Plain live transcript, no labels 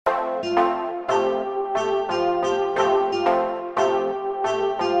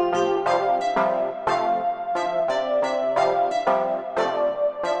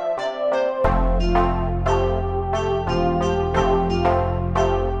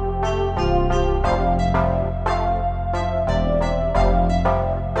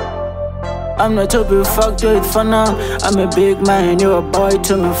I'm not to be fucked with Fanam. I'm a big man, you're a boy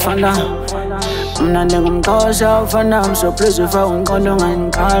to me Fanam. I'm not nigga cause out Fanam. So please if I won't go down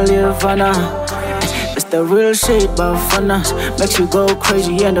and call you Fanam. It's the real shit but Fanam makes you go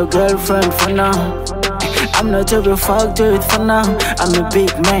crazy and a girlfriend Fanam. I'm not to be fucked with Fanam. I'm a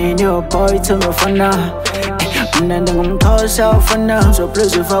big man, you're a boy to me Fanam. I'm not nigga cause out Fanam. So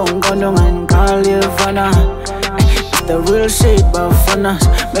please if I won't go down and call you Fanam. The real shit but Fanam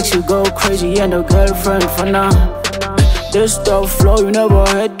makes you go crazy and a girlfriend Fanam. This stuff flow you never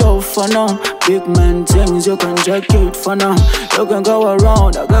had though Fanam. Big man things you can check it Fanam. You can go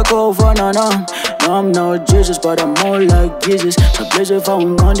around, I can go Fanam. No, I'm not Jesus but I'm more like Jesus. So please if I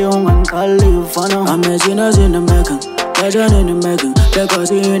won't go down and call you Fanam. I'm a sinners in the making, legend in the making. They cause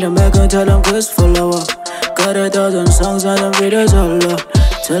he in the making, tell them Chris follow up. Got 1,000 songs and them videos all up.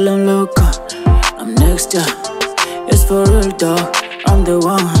 Tell them look up, I'm next year. It's for real dog, I'm the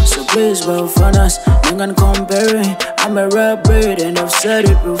one, so please but Fanam, nigga comparing. I'm a rare breed and I've said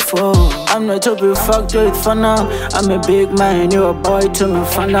it before. I'm not to be fucked with Fanam. I'm a big man, you're a boy to me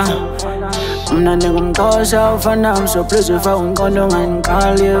Fanam. I'm not nigga cause out Fanam. So please if I won't go down and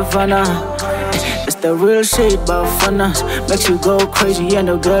call you Fanam. It's the real shit but Fanam makes you go crazy and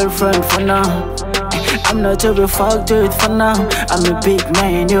a girlfriend Fanam. I'm not to be fucked with Fanam. I'm a big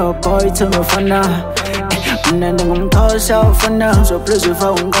man, you're a boy to me Fanam. I'm not nigga cause out Fanam. So please if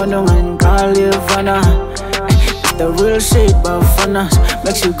I won't go down and call you Fanam. The real shit but Fanam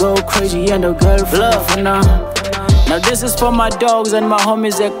makes you go crazy and a girlfriend Fanam. Now this is for my dogs and my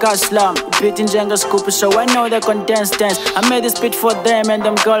homies at Kaslam. Beating Jenga Scooper so I know they can dance. I made this beat for them and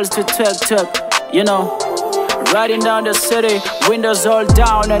them girls to twerk. You know, riding down the city, windows all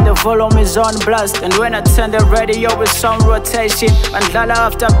down and the volume is on blast. And when I turn the radio with some rotation, and Lala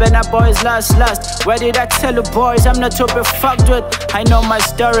after Benna boys last. Where did I tell you boys I'm not to be fucked with? I know my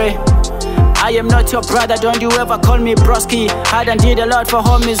story. I am not your brother, don't you ever call me broski. I done did a lot for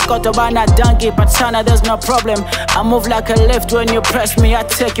homies, got a banana donkey. But Sana, there's no problem. I move like a lift when you press me, I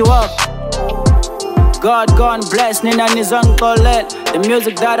take you up. God bless Nina and his uncle Led. The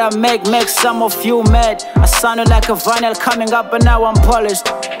music that I make makes some of you mad. I sounded like a vinyl coming up but now I'm polished.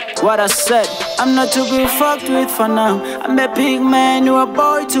 What I said, I'm not to be fucked with Fanam. I'm a big man, you a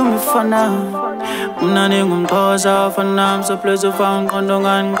boy to me Fanam. I'm not even cause out Fanam. So please if I'm going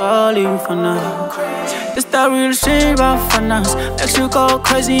and call you Fanam. It's the real shit about Fanam makes you go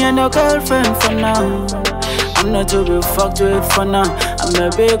crazy and a girlfriend Fanam. I'm not to be fucked with Fanam. I'm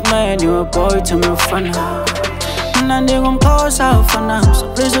a big man, you a boy to me Fanam. I'm not even cause out Fanam.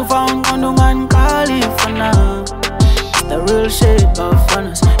 So please if I'm going and call you Fanam. The real shit about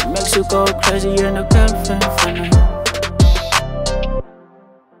Fanam, it makes you go crazy and a girlfriend Fanam.